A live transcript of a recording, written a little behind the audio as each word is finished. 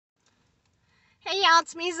Hey y'all,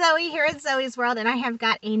 it's me Zoe here at Zoe's World, and I have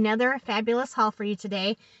got another fabulous haul for you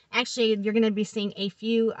today. Actually, you're going to be seeing a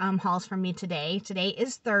few hauls from me today. Today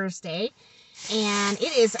is Thursday, and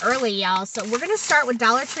it is early, y'all. So we're going to start with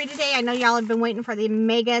Dollar Tree today. I know y'all have been waiting for the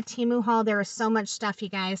mega Temu haul. There is so much stuff, you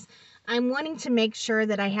guys. I'm wanting to make sure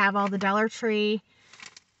that I have all the Dollar Tree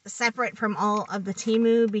separate from all of the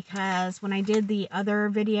Temu, because when I did the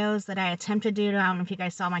other videos that I attempted to do, I don't know if you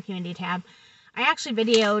guys saw my community tab, I actually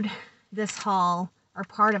videoed this haul, or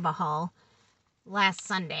part of a haul, last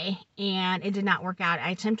Sunday, and it did not work out. I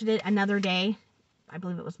attempted it another day, I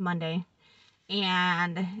believe it was Monday,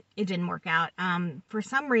 and it didn't work out. For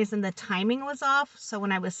some reason the timing was off, so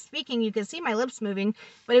when I was speaking you could see my lips moving,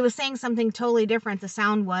 but it was saying something totally different, the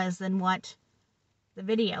sound was, than what the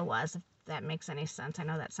video was, if that makes any sense. I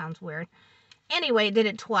know that sounds weird. Anyway, it did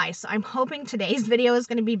it twice, so I'm hoping today's video is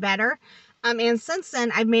going to be better. And since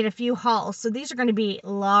then, I've made a few hauls. So these are going to be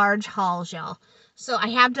large hauls, y'all. So I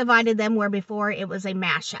have divided them where before it was a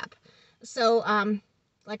mashup. So,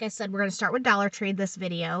 like I said, we're going to start with Dollar Tree this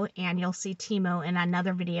video, and you'll see Temu in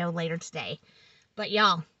another video later today. But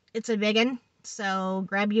y'all, it's a big one, so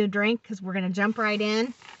grab you a drink because we're going to jump right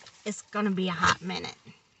in. It's going to be a hot minute.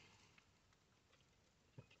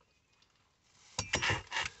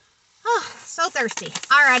 Oh, so thirsty.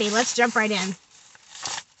 Alrighty, let's jump right in.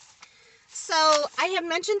 So I have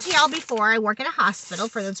mentioned to y'all before, I work at a hospital,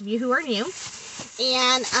 for those of you who are new,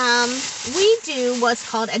 and we do what's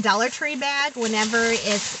called a Dollar Tree bag whenever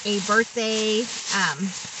it's a birthday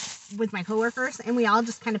with my coworkers, and we all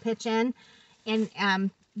just kind of pitch in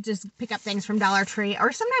and just pick up things from Dollar Tree,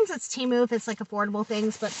 or sometimes it's Temu if it's like affordable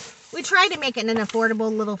things, but we try to make it an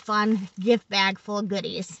affordable little fun gift bag full of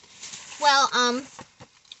goodies. Well,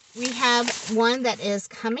 we have one that is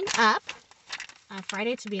coming up,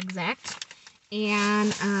 Friday to be exact,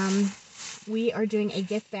 and we are doing a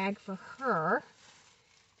gift bag for her,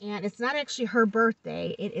 and it's not actually her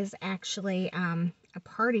birthday, it is actually a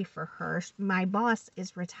party for her. My boss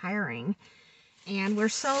is retiring, and we're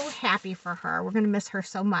so happy for her. We're going to miss her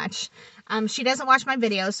so much. She doesn't watch my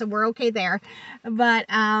videos, so we're okay there, but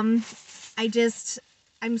I'm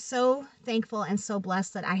so thankful and so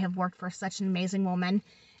blessed that I have worked for such an amazing woman.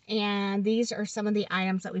 And these are some of the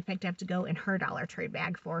items that we picked up to go in her Dollar Tree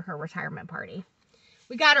bag for her retirement party.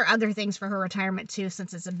 We got her other things for her retirement too,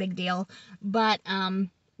 since it's a big deal, but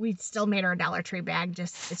we still made her a Dollar Tree bag,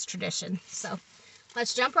 just it's tradition. So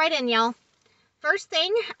let's jump right in, y'all. First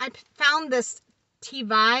thing, I found this Tea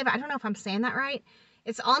Vibe. I don't know if I'm saying that right.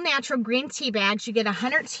 It's all natural green tea bags. You get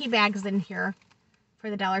 100 tea bags in here for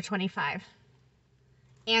the $1.25.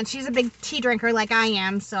 And she's a big tea drinker like I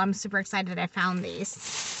am, so I'm super excited I found these.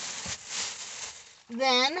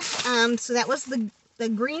 Then, so that was the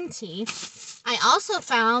green tea. I also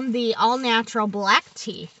found the all-natural black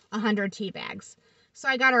tea, 100 tea bags. So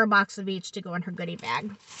I got her a box of each to go in her goodie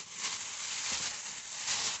bag.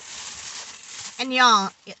 And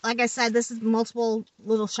y'all, like I said, this is multiple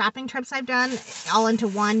little shopping trips I've done, all into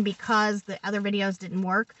one because the other videos didn't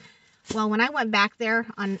work. Well, when I went back there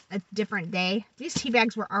on a different day, these tea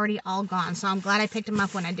bags were already all gone, so I'm glad I picked them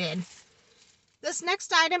up when I did. This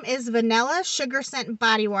next item is Vanilla Sugar Scent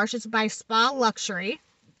Body Wash. It's by Spa Luxury.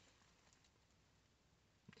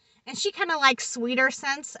 And she kind of likes sweeter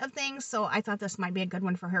scents of things, so I thought this might be a good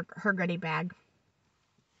one for her goodie bag.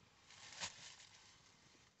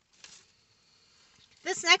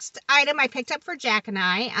 This next item I picked up for Jack and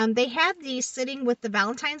I. They have these sitting with the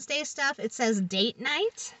Valentine's Day stuff. It says Date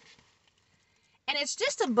Night. And it's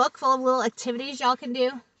just a book full of little activities y'all can do.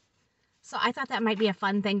 So I thought that might be a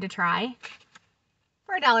fun thing to try.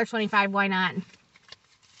 For $1.25, why not?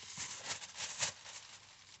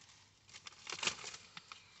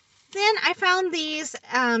 Then I found these,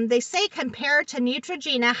 they say compare to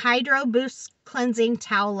Neutrogena Hydro Boost Cleansing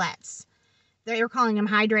Towelettes. They're calling them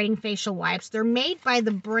hydrating facial wipes. They're made by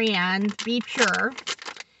the brand Be Pure.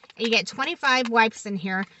 And you get 25 wipes in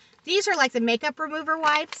here. These are like the makeup remover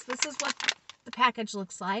wipes. This is what the package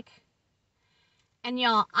looks like. And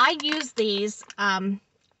y'all, I use these.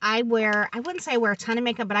 I wouldn't say I wear a ton of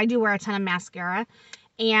makeup, but I do wear a ton of mascara.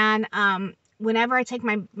 And whenever I take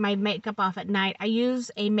my makeup off at night, I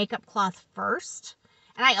use a makeup cloth first.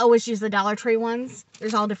 And I always use the Dollar Tree ones.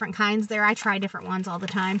 There's all different kinds there. I try different ones all the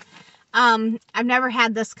time. I've never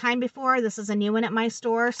had this kind before. This is a new one at my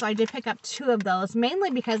store, so I did pick up 2 of those,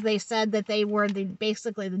 mainly because they said that they were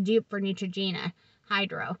basically the dupe for Neutrogena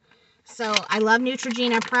Hydro. So I love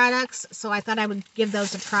Neutrogena products, so I thought I would give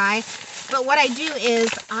those a try. But what I do is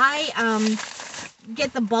I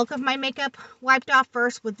get the bulk of my makeup wiped off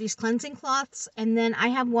first with these cleansing cloths, and then I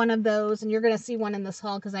have one of those, and you're going to see one in this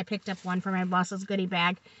haul because I picked up one for my boss's goodie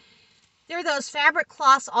bag. They're those fabric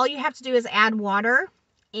cloths. All you have to do is add water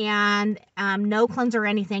and no cleanser or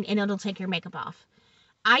anything, and it'll take your makeup off.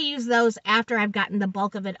 I use those after I've gotten the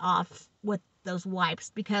bulk of it off with those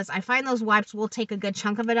wipes, because I find those wipes will take a good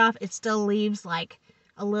chunk of it off. It still leaves like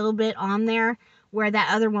a little bit on there, where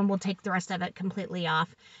that other one will take the rest of it completely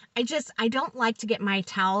off. I don't like to get my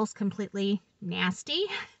towels completely nasty.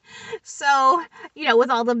 So, you know, with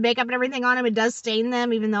all the makeup and everything on them, it does stain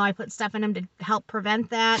them, even though I put stuff in them to help prevent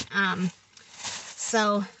that.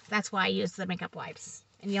 So that's why I use the makeup wipes.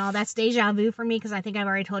 And y'all, that's deja vu for me, because I think I've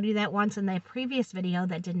already told you that once in the previous video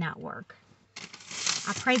that did not work.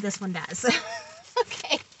 I pray this one does.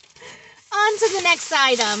 Okay, on to the next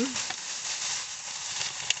item.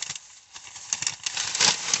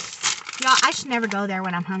 Y'all, I should never go there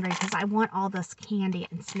when I'm hungry, because I want all this candy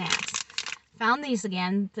and snacks. Found these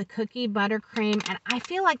again, the cookie buttercream, and I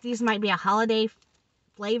feel like these might be a holiday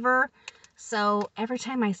flavor. So every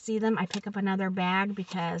time I see them, I pick up another bag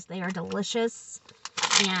because they are delicious.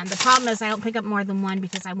 And the problem is I don't pick up more than one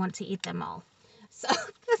because I want to eat them all. So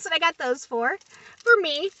that's what I got those for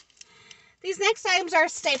me. These next items are a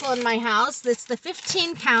staple in my house. It's the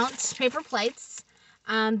 15 count paper plates.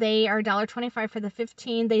 They are $1.25 for the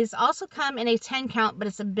 15. These also come in a 10 count, but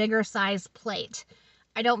it's a bigger size plate.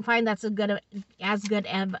 I don't find that's as good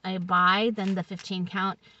of a buy than the 15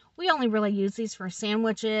 count. We only really use these for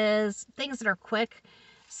sandwiches, things that are quick.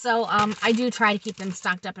 So I do try to keep them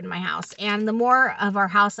stocked up in my house. And the more of our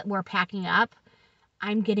house that we're packing up,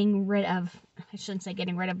 I'm getting rid of, I shouldn't say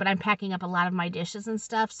getting rid of, but I'm packing up a lot of my dishes and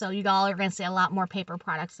stuff. So you all are going to see a lot more paper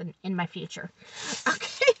products in my future.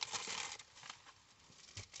 Okay.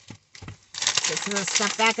 Get some of the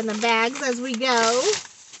stuff back in the bags as we go.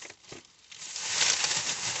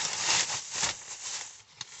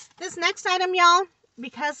 This next item, y'all,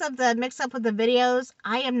 because of the mix-up with the videos,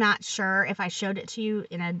 I am not sure if I showed it to you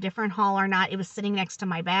in a different haul or not. It was sitting next to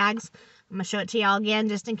my bags. I'm going to show it to y'all again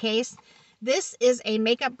just in case. This is a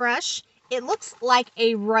makeup brush. It looks like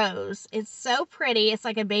a rose. It's so pretty. It's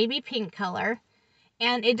like a baby pink color.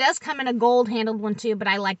 And it does come in a gold-handled one too, but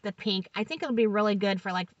I like the pink. I think it'll be really good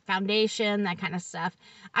for like foundation, that kind of stuff.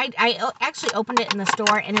 I actually opened it in the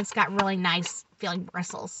store, and it's got really nice feeling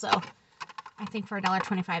bristles. So I think for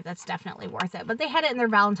 $1.25, that's definitely worth it. But they had it in their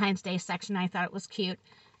Valentine's Day section. I thought it was cute.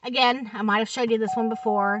 Again, I might have showed you this one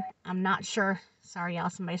before. I'm not sure. Sorry, y'all.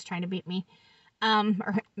 Somebody's trying to beat me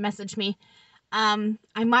or message me. I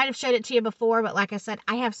might have showed it to you before, but like I said,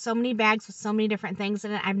 I have so many bags with so many different things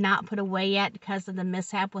in it I've not put away yet because of the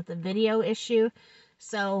mishap with the video issue.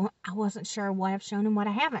 So I wasn't sure what I've shown and what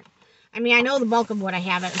I haven't. I mean, I know the bulk of what I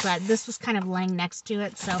haven't, but this was kind of laying next to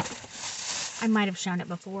it, so I might have shown it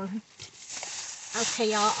before.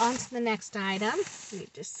 Okay, y'all, on to the next item. Let me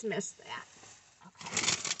dismiss that. Okay.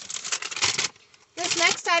 This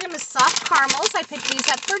next item is soft caramels. I picked these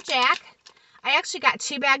up for Jack. I actually got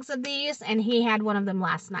 2 bags of these, and he had one of them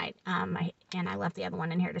last night. And I left the other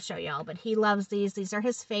one in here to show y'all, but he loves these. These are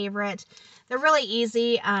his favorite. They're really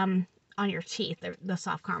easy on your teeth. The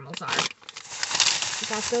soft caramels are. I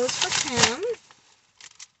got those for him.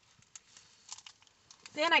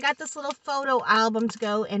 Then I got this little photo album to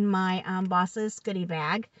go in my boss's goodie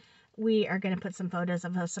bag. We are going to put some photos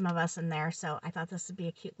of some of us in there, so I thought this would be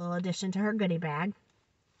a cute little addition to her goodie bag.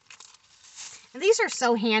 And these are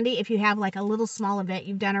so handy if you have like a little small event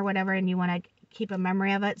you've done or whatever and you want to keep a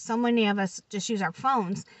memory of it. So many of us just use our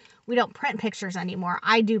phones. We don't print pictures anymore.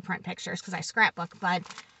 I do print pictures because I scrapbook, but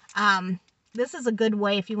this is a good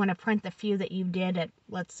way if you want to print the few that you did at,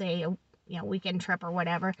 let's say, a weekend trip or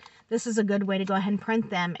whatever. This is a good way to go ahead and print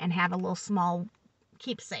them and have a little small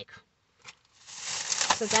keepsake.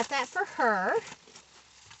 So got that for her.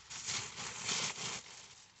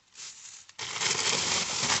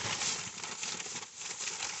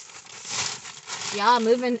 Yeah, I'm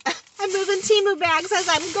moving Temu bags as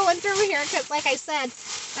I'm going through here because, like I said,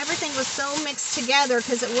 everything was so mixed together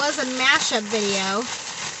because it was a mashup video.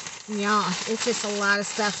 Yeah, it's just a lot of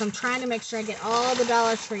stuff. So I'm trying to make sure I get all the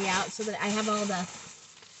Dollar Tree out so that I have all the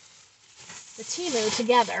Temu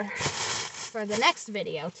together for the next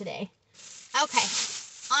video today. Okay,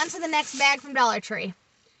 on to the next bag from Dollar Tree.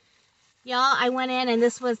 Y'all, I went in and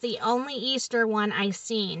this was the only Easter one I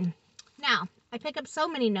seen. Now, I pick up so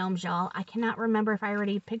many gnomes, y'all. I cannot remember if I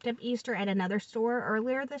already picked up Easter at another store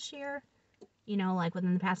earlier this year. You know, like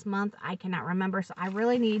within the past month. I cannot remember, so I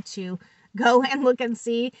really need to go and look and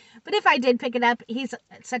see. But if I did pick it up, he's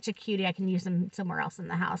such a cutie. I can use him somewhere else in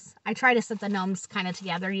the house. I try to set the gnomes kind of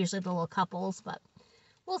together, usually the little couples, but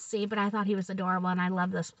we'll see. But I thought he was adorable, and I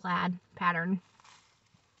love this plaid pattern.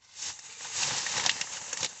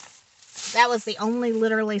 That was the only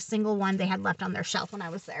literally single one they had left on their shelf when I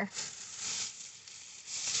was there.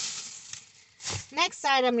 Next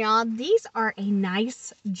item, y'all. These are a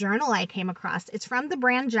nice journal I came across. It's from the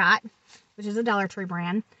brand Jot, which is a Dollar Tree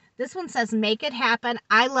brand. This one says, "Make it happen."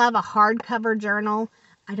 I love a hardcover journal.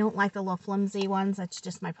 I don't like the little flimsy ones. That's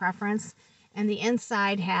just my preference. And the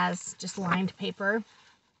inside has just lined paper.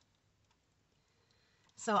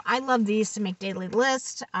 So I love these to make daily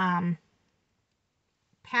lists,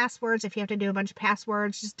 passwords, if you have to do a bunch of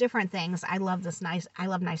passwords, just different things. I love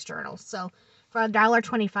nice journals. So for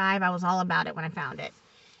 $1.25, I was all about it when I found it.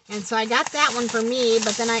 And so I got that one for me,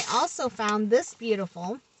 but then I also found this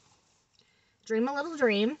beautiful Dream a Little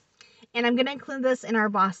Dream. And I'm going to include this in our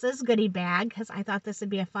boss's goodie bag because I thought this would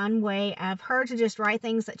be a fun way of her to just write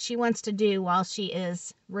things that she wants to do while she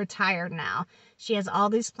is retired now. She has all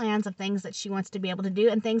these plans of things that she wants to be able to do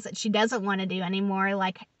and things that she doesn't want to do anymore,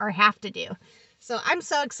 like, or have to do. So I'm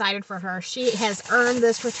so excited for her. She has earned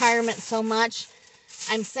this retirement so much.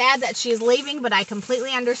 I'm sad that she's leaving, but I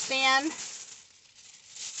completely understand.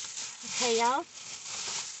 Okay, y'all.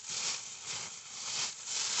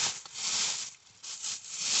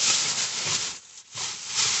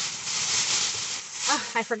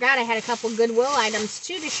 Oh, I forgot I had a couple Goodwill items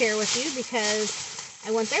too to share with you because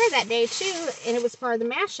I went there that day too and it was part of the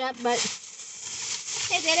mashup, but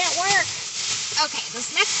it didn't work. Okay,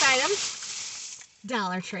 this next item,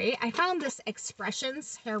 Dollar Tree. I found this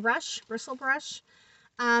Expressions hairbrush, bristle brush.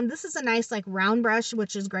 This is a nice like round brush,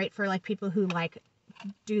 which is great for like people who like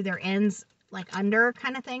do their ends like under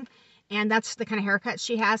kind of thing. And that's the kind of haircut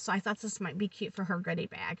she has, so I thought this might be cute for her goodie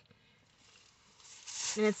bag.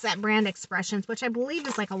 And it's that brand Expressions, which I believe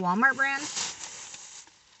is like a Walmart brand.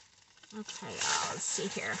 Okay, let's see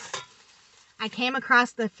here. I came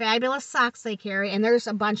across the fabulous socks they carry, and there's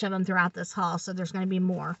a bunch of them throughout this haul, so there's going to be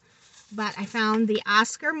more. But I found the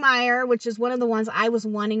Oscar Mayer, which is one of the ones I was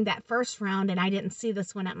wanting that first round, and I didn't see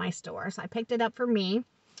this one at my store, so I picked it up for me.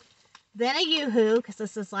 Then a Yoo-Hoo, because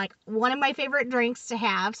this is like one of my favorite drinks to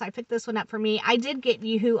have, so I picked this one up for me. I did get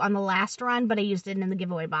Yoo-Hoo on the last run, but I used it in the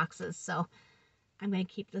giveaway boxes, so I'm going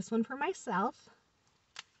to keep this one for myself.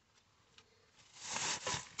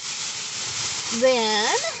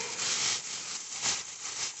 Then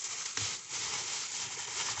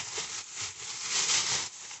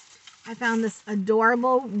I found this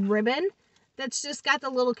adorable ribbon that's just got the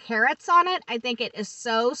little carrots on it. I think it is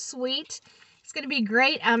so sweet. It's going to be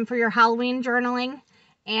great for your Halloween journaling.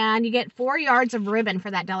 And you get 4 yards of ribbon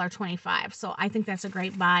for that $1.25. So I think that's a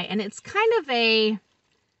great buy. And it's kind of a,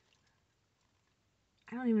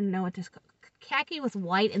 I don't even know what this, khaki with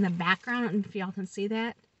white in the background. I don't know if y'all can see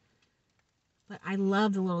that. But I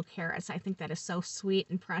love the little carrots. I think that is so sweet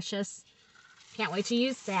and precious. Can't wait to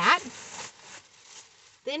use that.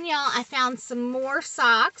 Then, y'all, I found some more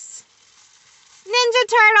socks. Ninja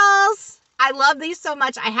Turtles! I love these so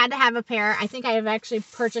much. I had to have a pair. I think I have actually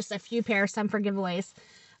purchased a few pairs, some for giveaways.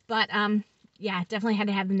 But, yeah, definitely had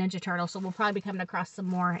to have the Ninja Turtles. So we'll probably be coming across some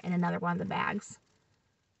more in another one of the bags.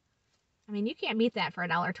 I mean, you can't beat that for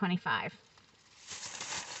 $1.25.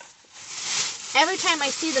 Every time I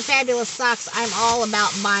see the fabulous socks, I'm all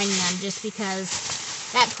about buying them just because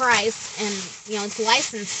that price and, you know, it's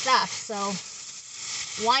licensed stuff. So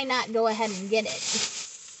why not go ahead and get it?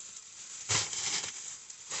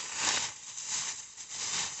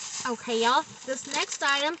 Okay, y'all, this next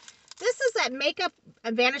item, this is that makeup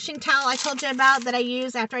vanishing towel I told you about that I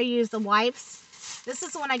use after I use the wipes. This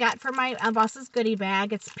is the one I got for my boss's goodie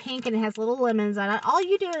bag. It's pink and it has little lemons on it. All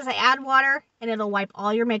you do is add water and it'll wipe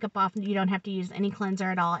all your makeup off and you don't have to use any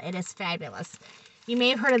cleanser at all. It is fabulous. You may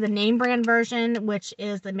have heard of the name brand version, which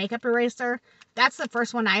is the makeup eraser. That's the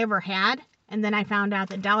first one I ever had. And then I found out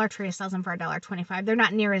that Dollar Tree sells them for $1.25. They're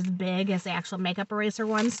not near as big as the actual makeup eraser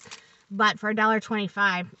ones. But for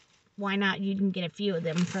 $1.25, why not? You can get a few of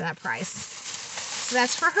them for that price. So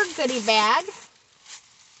that's for her goodie bag.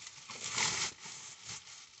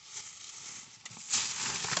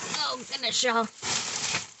 Oh goodness, y'all.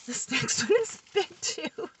 This next one is big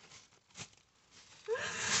too.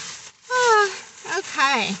 Oh,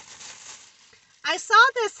 okay. I saw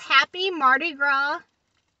this Happy Mardi Gras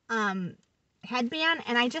headband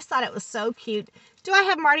and I just thought it was so cute. Do I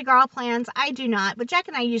have Mardi Gras plans? I do not, but Jack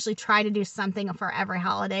and I usually try to do something for every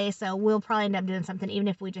holiday, so we'll probably end up doing something even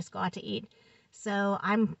if we just go out to eat. So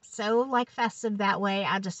I'm so like festive that way.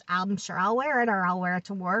 I'm sure I'll wear it, or I'll wear it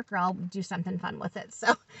to work, or I'll do something fun with it.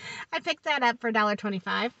 So I picked that up for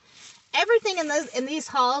 $1.25. Everything in these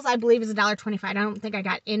hauls I believe is $1.25. I don't think I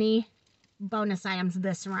got any bonus items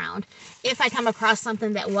this round. If I come across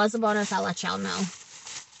something that was a bonus, I'll let y'all know.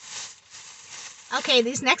 Okay,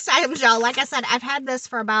 these next items, y'all, like I said, I've had this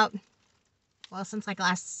for about, well, since like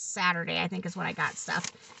last Saturday, I think is when I got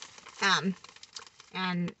stuff.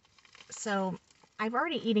 And So I've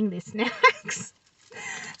already eaten these snacks.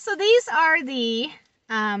 So these are the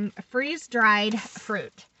freeze-dried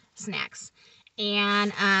fruit snacks.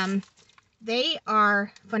 And they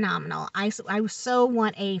are phenomenal. I so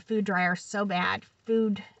want a food dryer so bad.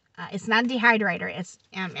 It's not a dehydrator. It's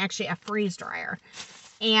actually a freeze dryer.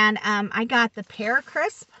 And I got the pear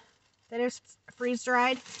crisp that is freeze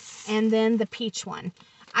dried, and then the peach one.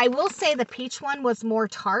 I will say the peach one was more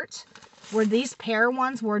tart, where these pear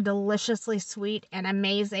ones were deliciously sweet and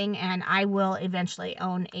amazing, and I will eventually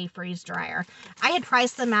own a freeze dryer. I had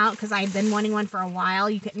priced them out because I had been wanting one for a while.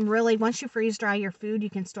 You can really, once you freeze dry your food, you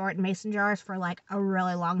can store it in mason jars for like a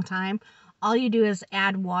really long time. All you do is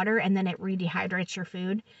add water, and then it redehydrates your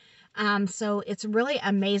food. So it's really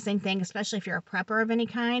amazing thing, especially if you're a prepper of any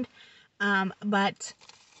kind. But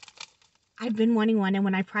I've been wanting one, and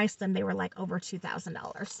when I priced them, they were like over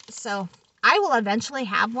 $2,000. So I will eventually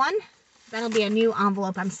have one. That'll be a new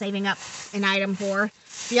envelope I'm saving up an item for.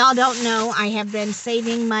 If y'all don't know, I have been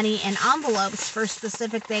saving money in envelopes for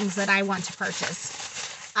specific things that I want to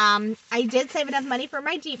purchase. I did save enough money for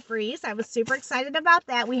my deep freeze. I was super excited about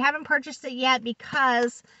that. We haven't purchased it yet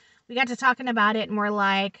because we got to talking about it, and we're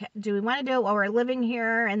like, do we want to do it while we're living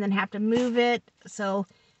here and then have to move it? So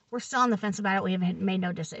we're still on the fence about it. We haven't made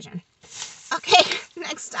no decision. Okay,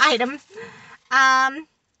 next item.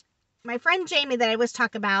 My friend Jamie that I was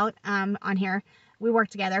talking about on here, we work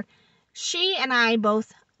together. She and I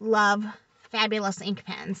both love fabulous ink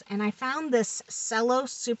pens. And I found this Cello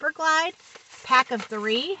Super Glide pack of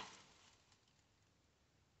 3.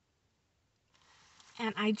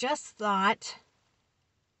 And I just thought,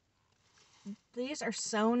 these are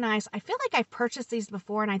so nice. I feel like I've purchased these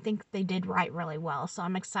before, and I think they did write really well. So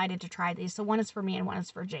I'm excited to try these. So one is for me and one is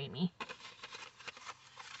for Jamie.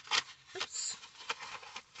 Oops.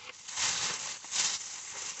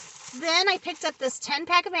 Then I picked up this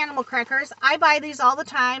 10-pack of animal crackers. I buy these all the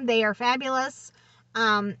time. They are fabulous.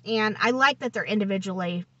 And I like that they're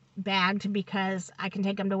individually bagged because I can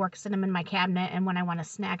take them to work, sit them in my cabinet, and when I want a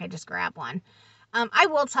snack, I just grab one. I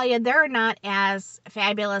will tell you, they're not as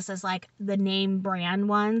fabulous as like the name brand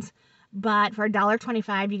ones, but for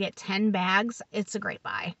 $1.25, you get 10 bags. It's a great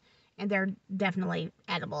buy. And they're definitely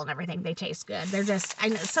edible and everything. They taste good. They're just, I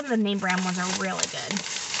know some of the name brand ones are really good.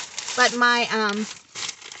 But my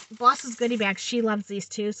boss's goodie bag, she loves these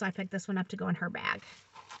too, so I picked this one up to go in her bag.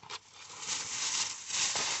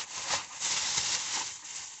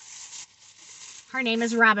 Her name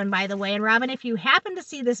is Robin, by the way. And Robin, if you happen to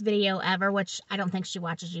see this video ever, which I don't think she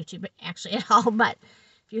watches YouTube actually at all, but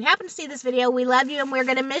if you happen to see this video, we love you and we're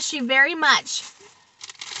going to miss you very much.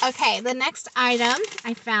 Okay, the next item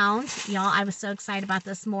I found, y'all, I was so excited about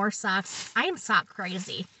this. More socks. I am sock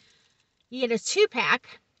crazy. You get a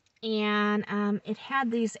 2-pack, and it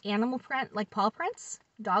had these animal print, like paw prints,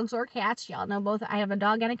 dogs or cats. Y'all know both. I have a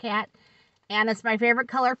dog and a cat. And it's my favorite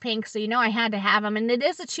color, pink, so you know I had to have them. And it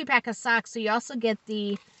is a 2-pack of socks, so you also get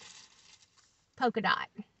the polka dot.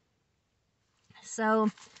 So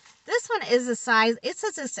this one is a size, it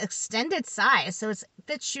says it's extended size, so it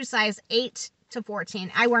fits shoe size 8 to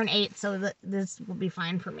 14. I wear an 8, so this will be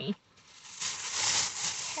fine for me.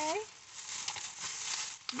 Okay.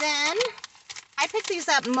 Then I pick these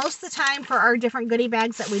up most of the time for our different goodie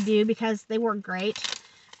bags that we do because they work great.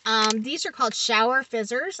 These are called Shower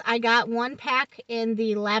Fizzers. I got 1 pack in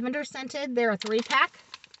the lavender scented. They're a 3-pack.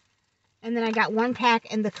 And then I got 1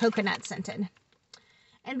 pack in the coconut scented.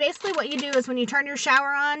 And basically what you do is when you turn your shower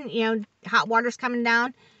on, you know, hot water's coming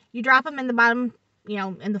down, you drop them in the bottom, you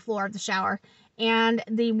know, in the floor of the shower. And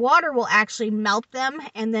the water will actually melt them,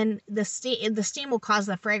 and then the steam will cause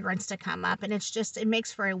the fragrance to come up. And it's just, it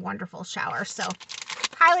makes for a wonderful shower. So,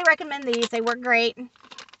 highly recommend these. They work great.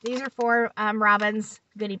 These are for Robin's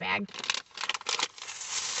goodie bag.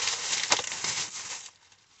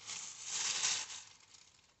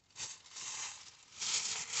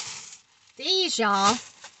 These, y'all,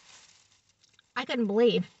 I couldn't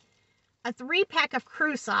believe. A 3-pack of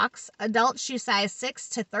crew socks, adult shoe size 6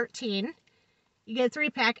 to 13. You get a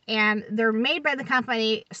 3-pack, and they're made by the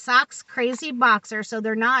company Socks Crazy Boxer, so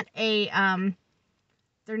they're not a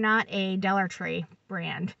Dollar Tree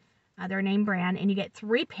brand. They're a name brand, and you get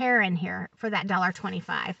 3 pair in here for that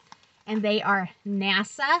 $1.25. And they are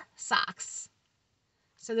NASA socks.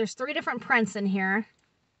 So there's 3 different prints in here.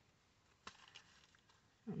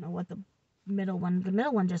 I don't know what the middle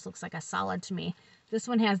one just looks like a solid to me. This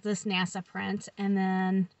one has this NASA print, and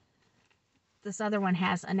then this other one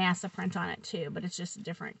has a NASA print on it too, but it's just a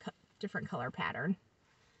different color pattern.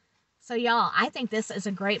 So y'all, I think this is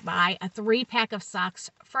a great buy. A 3-pack of socks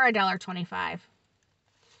for $1.25.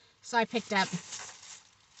 So I picked up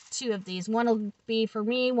 2 of these. One will be for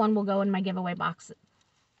me, one will go in my giveaway box.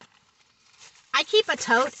 I keep a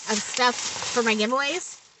tote of stuff for my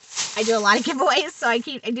giveaways. I do a lot of giveaways, so I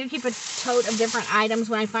do keep a tote of different items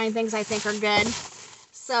when I find things I think are good.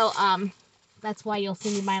 So, that's why you'll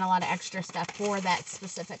see me buying a lot of extra stuff for that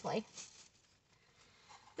specifically.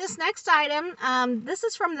 This next item, this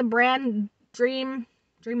is from the brand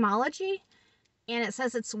Dreamology, and it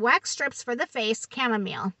says it's wax strips for the face,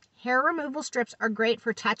 chamomile. Hair removal strips are great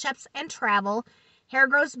for touch-ups and travel. Hair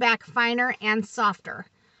grows back finer and softer.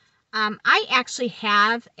 I actually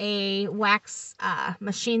have a wax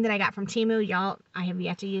machine that I got from Temu. Y'all, I have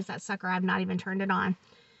yet to use that sucker. I've not even turned it on.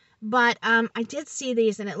 But I did see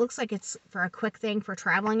these, and it looks like it's for a quick thing for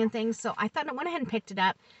traveling and things. So I thought I went ahead and picked it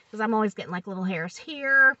up because I'm always getting like little hairs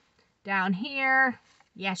here, down here.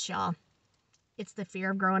 Yes, y'all. It's the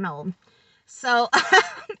fear of growing old. So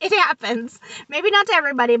it happens. Maybe not to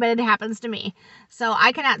everybody, but it happens to me. So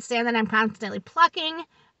I cannot stand that I'm constantly plucking,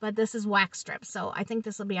 but this is wax strips. So I think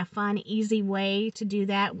this will be a fun, easy way to do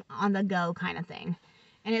that on the go kind of thing.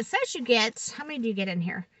 And it says you get, how many do you get in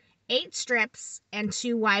here? 8 strips and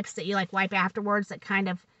 2 wipes that you like wipe afterwards that kind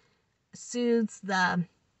of soothes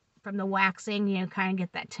from the waxing, you know, kind of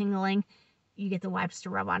get that tingling. You get the wipes to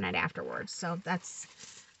rub on it afterwards. So I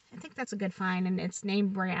think that's a good find, and it's name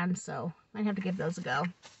brand, so might have to give those a go.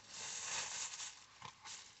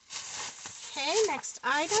 Okay, next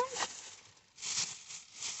item.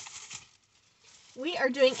 We are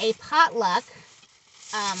doing a potluck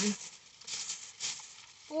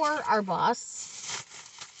for our boss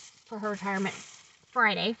for her retirement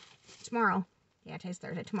Friday, tomorrow. Yeah, today's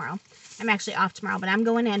Thursday, tomorrow. I'm actually off tomorrow, but I'm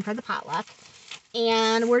going in for the potluck.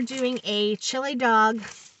 And we're doing a chili dog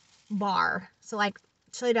bar. So like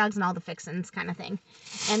chili dogs and all the fixins kind of thing.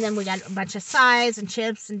 And then we got a bunch of sides and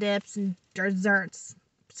chips and dips and desserts.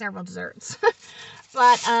 Several desserts.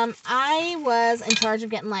 But I was in charge of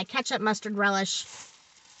getting like ketchup, mustard, relish,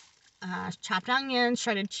 chopped onions,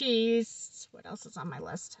 shredded cheese. What else is on my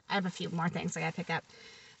list? I have a few more things I gotta pick up.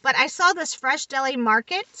 But I saw this Fresh Deli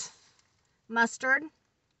Market mustard.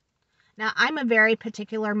 Now, I'm a very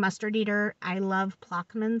particular mustard eater. I love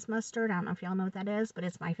Plockman's mustard. I don't know if y'all know what that is, but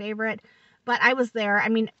it's my favorite. But I was there. I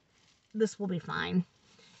mean, this will be fine.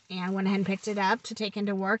 And I went ahead and picked it up to take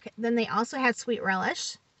into work. Then they also had sweet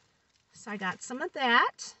relish. So I got some of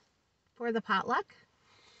that for the potluck.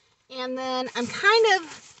 And then I'm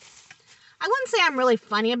I wouldn't say I'm really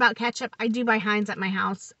funny about ketchup. I do buy Heinz at my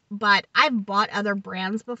house, but I've bought other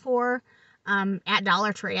brands before at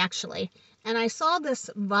Dollar Tree, actually. And I saw this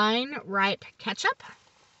Vine Ripe ketchup.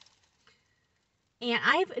 And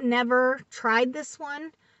I've never tried this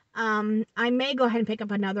one. I may go ahead and pick up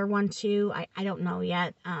another one too. I don't know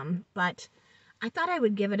yet. But I thought I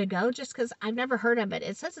would give it a go just because I've never heard of it.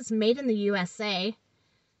 It says it's made in the USA.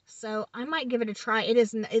 So I might give it a try.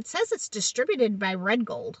 It says it's distributed by Red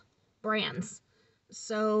Gold brands.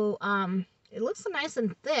 So it looks nice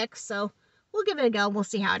and thick. So we'll give it a go. We'll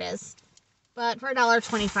see how it is. But for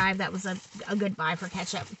 $1.25, that was a good buy for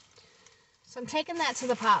ketchup. So I'm taking that to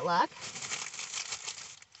the potluck.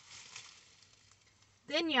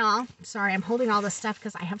 Then, y'all, sorry, I'm holding all this stuff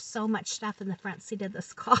because I have so much stuff in the front seat of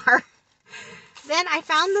this car. Then I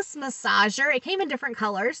found this massager. It came in different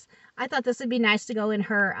colors. I thought this would be nice to go in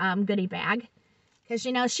her goodie bag. Because,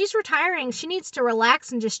 you know, she's retiring. She needs to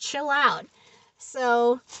relax and just chill out.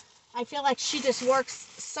 So I feel like she just works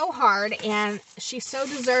so hard and she's so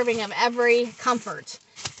deserving of every comfort.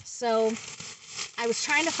 So I was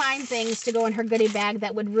trying to find things to go in her goodie bag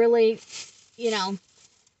that would really, you know,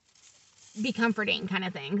 be comforting kind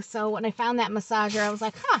of thing. So when I found that massager, I was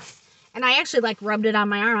like, huh. And I actually like rubbed it on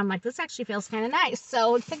my arm. I'm like, this actually feels kind of nice.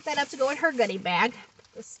 So I picked that up to go in her goodie bag.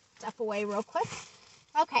 Put this stuff away real quick.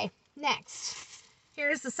 Okay, next.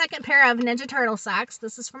 Here's the second pair of Ninja Turtle socks.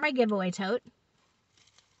 This is for my giveaway tote.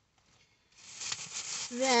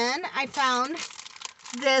 Then I found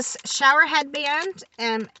this shower headband,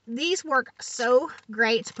 and these work so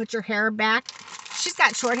great to put your hair back. She's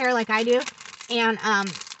got short hair like I do, and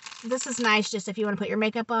this is nice just if you want to put your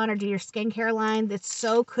makeup on or do your skincare line. It's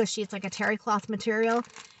so cushy. It's like a terry cloth material,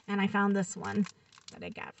 and I found this one that I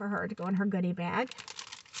got for her to go in her goodie bag.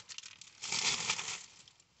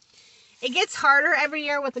 It gets harder every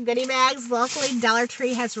year with the goodie bags. Luckily, Dollar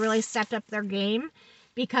Tree has really stepped up their game,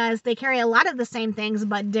 because they carry a lot of the same things,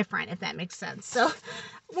 but different, if that makes sense. So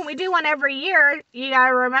when we do one every year, you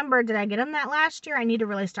gotta remember, did I get them that last year? I need to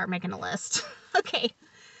really start making a list. Okay.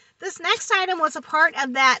 This next item was a part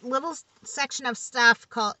of that little section of stuff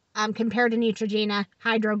called Compared to Neutrogena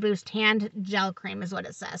Hydro Boost Hand Gel Cream is what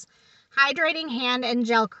it says. Hydrating hand and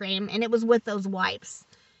gel cream, and it was with those wipes.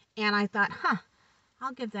 And I thought, huh,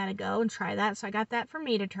 I'll give that a go and try that. So I got that for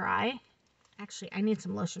me to try. Actually, I need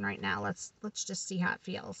some lotion right now. Let's just see how it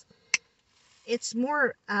feels. It's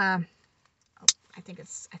more oh, I think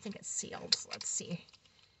it's sealed. So let's see.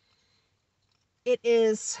 It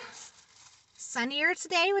is sunnier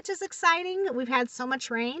today, which is exciting. We've had so much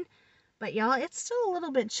rain, but y'all, it's still a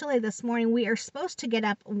little bit chilly this morning. We are supposed to get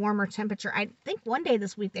up a warmer temperature. I think one day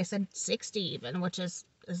this week they said 60 even, which is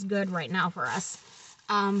good right now for us.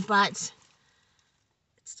 But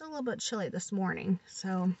it's still a little bit chilly this morning.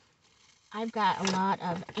 So I've got a lot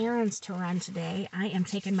of errands to run today. I am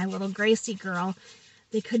taking my little Gracie girl.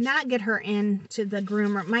 They could not get her into the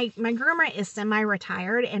groomer. My groomer is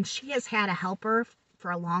semi-retired, and she has had a helper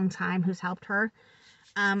for a long time who's helped her.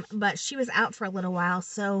 But she was out for a little while,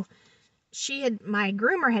 so my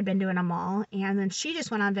groomer had been doing them all, and then she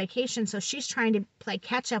just went on vacation, so she's trying to play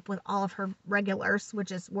catch up with all of her regulars,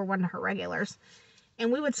 we're one of her regulars.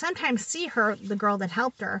 And we would sometimes see her, the girl that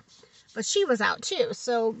helped her, but she was out too.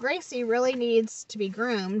 So Gracie really needs to be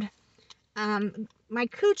groomed. My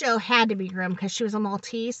Cujo had to be groomed because she was a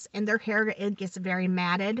Maltese, and their hair, it gets very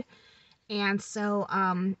matted. And so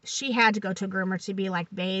she had to go to a groomer to be like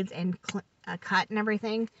bathed and cut and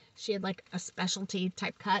everything. She had like a specialty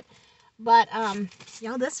type cut. But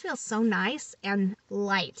y'all, this feels so nice and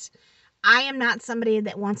light. I am not somebody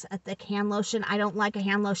that wants a thick hand lotion. I don't like a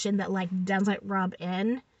hand lotion that like doesn't rub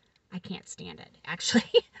in. I can't stand it, actually.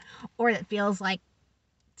 Or that feels like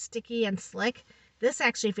sticky and slick. This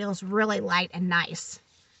actually feels really light and nice.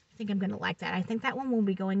 I think I'm going to like that. I think that one will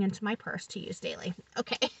be going into my purse to use daily.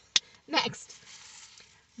 Okay, next.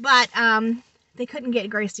 But they couldn't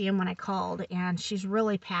get Gracie in when I called, and she's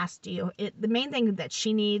really past due. The main thing that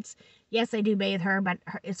she needs, yes, I do bathe her, but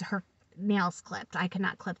is her nails clipped. I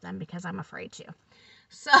cannot clip them because I'm afraid to.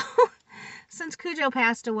 So since Cujo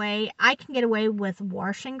passed away, I can get away with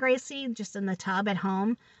washing Gracie just in the tub at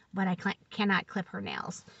home, but I cannot clip her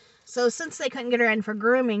nails. So since they couldn't get her in for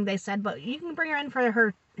grooming, they said, but you can bring her in for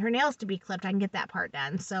her nails to be clipped. I can get that part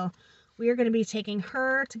done. So we are going to be taking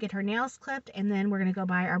her to get her nails clipped, and then we're going to go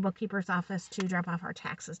by our bookkeeper's office to drop off our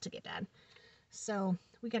taxes to get done. So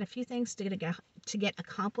we got a few things to get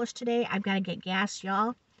accomplished today. I've got to get gas,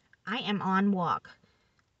 y'all. I am on walk.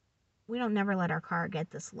 We don't never let our car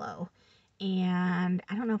get this low. And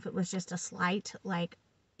I don't know if it was just a slight, like,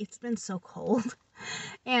 it's been so cold.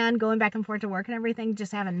 And going back and forth to work and everything,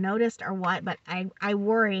 just haven't noticed or what. But I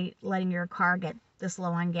worry letting your car get this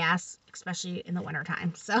low on gas, especially in the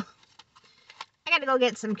wintertime. So I got to go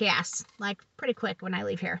get some gas, like, pretty quick when I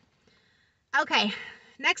leave here. Okay,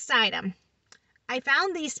 next item. I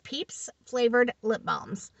found these Peeps flavored lip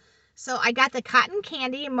balms. So I got the cotton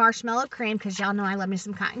candy marshmallow cream, because y'all know I love me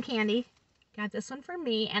some cotton candy. Got this one for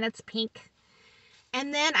me, and it's pink.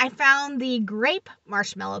 And then I found the grape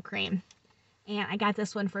marshmallow cream, and I got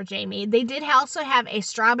this one for Jamie. They did also have a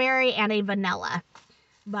strawberry and a vanilla,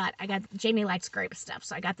 but Jamie likes grape stuff,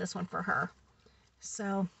 so I got this one for her.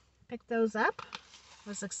 So picked those up.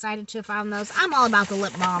 Was excited to have found those. I'm all about the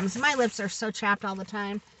lip balms. My lips are so chapped all the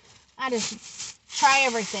time. I just try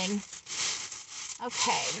everything.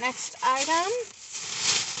 Okay, next item.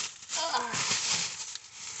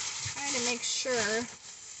 Trying to make sure.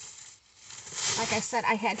 Like I said,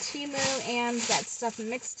 I had Temu and that stuff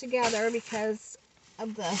mixed together because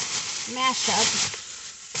of the mashup.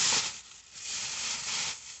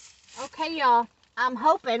 Okay, y'all. I'm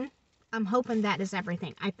hoping that is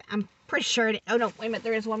everything. I'm pretty sure oh no, wait a minute,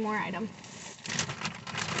 there is one more item.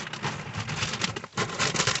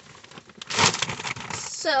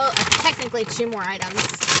 So, technically 2 more items.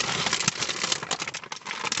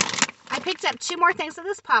 I picked up 2 more things of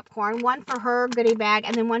this popcorn. One for her goodie bag,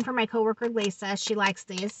 and then one for my coworker Lisa. She likes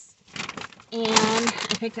these. And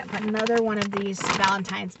I picked up another one of these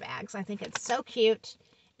Valentine's bags. I think it's so cute,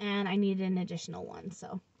 and I needed an additional one,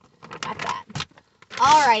 so got that.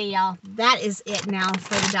 Alrighty, y'all. That is it now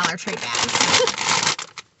for the Dollar Tree bags.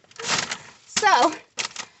 So,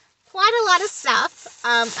 quite a lot of stuff.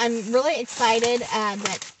 I'm really excited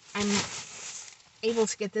that I'm able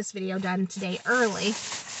to get this video done today early,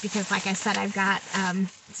 because like I said, I've got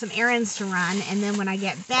some errands to run, and then when I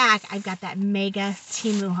get back, I've got that mega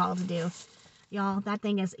Temu haul to do. Y'all, that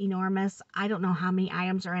thing is enormous. I don't know how many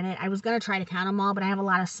items are in it. I was going to try to count them all, but I have a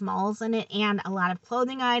lot of smalls in it, and a lot of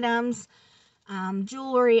clothing items,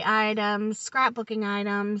 jewelry items, scrapbooking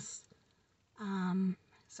items.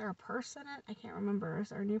 Is there a purse in it? I can't remember. Is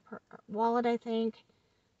there a new wallet, I think?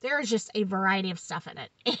 There's just a variety of stuff in it.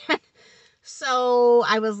 And so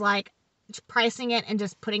I was like pricing it and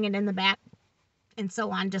just putting it in the back and so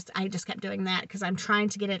on. I just kept doing that because I'm trying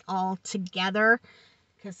to get it all together.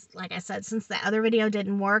 Because like I said, since the other video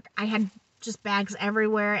didn't work, I had just bags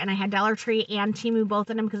everywhere, and I had Dollar Tree and Temu both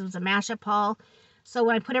in them because it was a mashup haul. So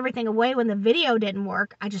when I put everything away when the video didn't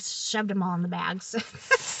work, I just shoved them all in the bags.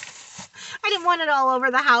 I didn't want it all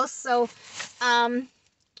over the house, so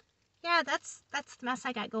yeah, that's the mess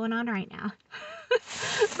I got going on right now.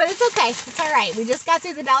 But it's okay. It's all right. We just got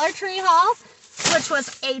through the Dollar Tree haul, which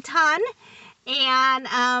was a ton.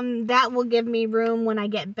 And that will give me room when I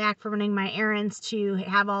get back from running my errands to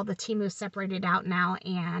have all the Temu separated out now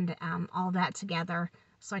and all that together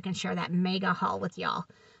so I can share that mega haul with y'all.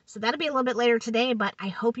 So that'll be a little bit later today, but I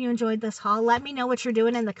hope you enjoyed this haul. Let me know what you're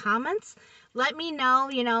doing in the comments. Let me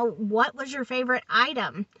know, what was your favorite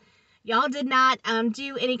item. Y'all did not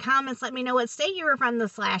do any comments. Let me know what state you were from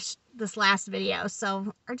this last video.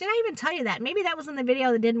 So, or did I even tell you that? Maybe that was in the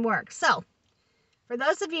video that didn't work. So, for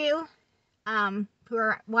those of you who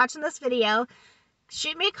are watching this video,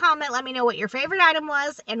 shoot me a comment. Let me know what your favorite item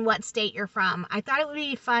was and what state you're from. I thought it would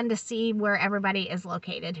be fun to see where everybody is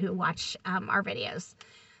located who watch our videos.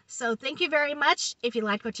 So thank you very much. If you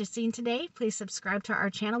liked what you've seen today, please subscribe to our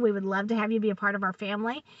channel. We would love to have you be a part of our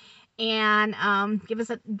family. And give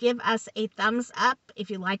us a thumbs up if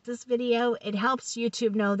you like this video. It helps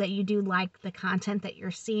YouTube know that you do like the content that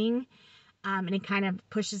you're seeing. And it kind of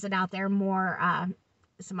pushes it out there more.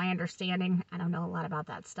 So my understanding, I don't know a lot about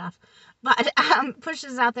that stuff, but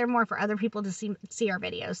pushes it out there more for other people to see our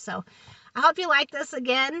videos. So I hope you like this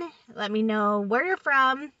again. Let me know where you're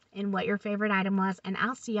from and what your favorite item was, and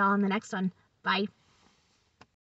I'll see y'all in the next one. Bye.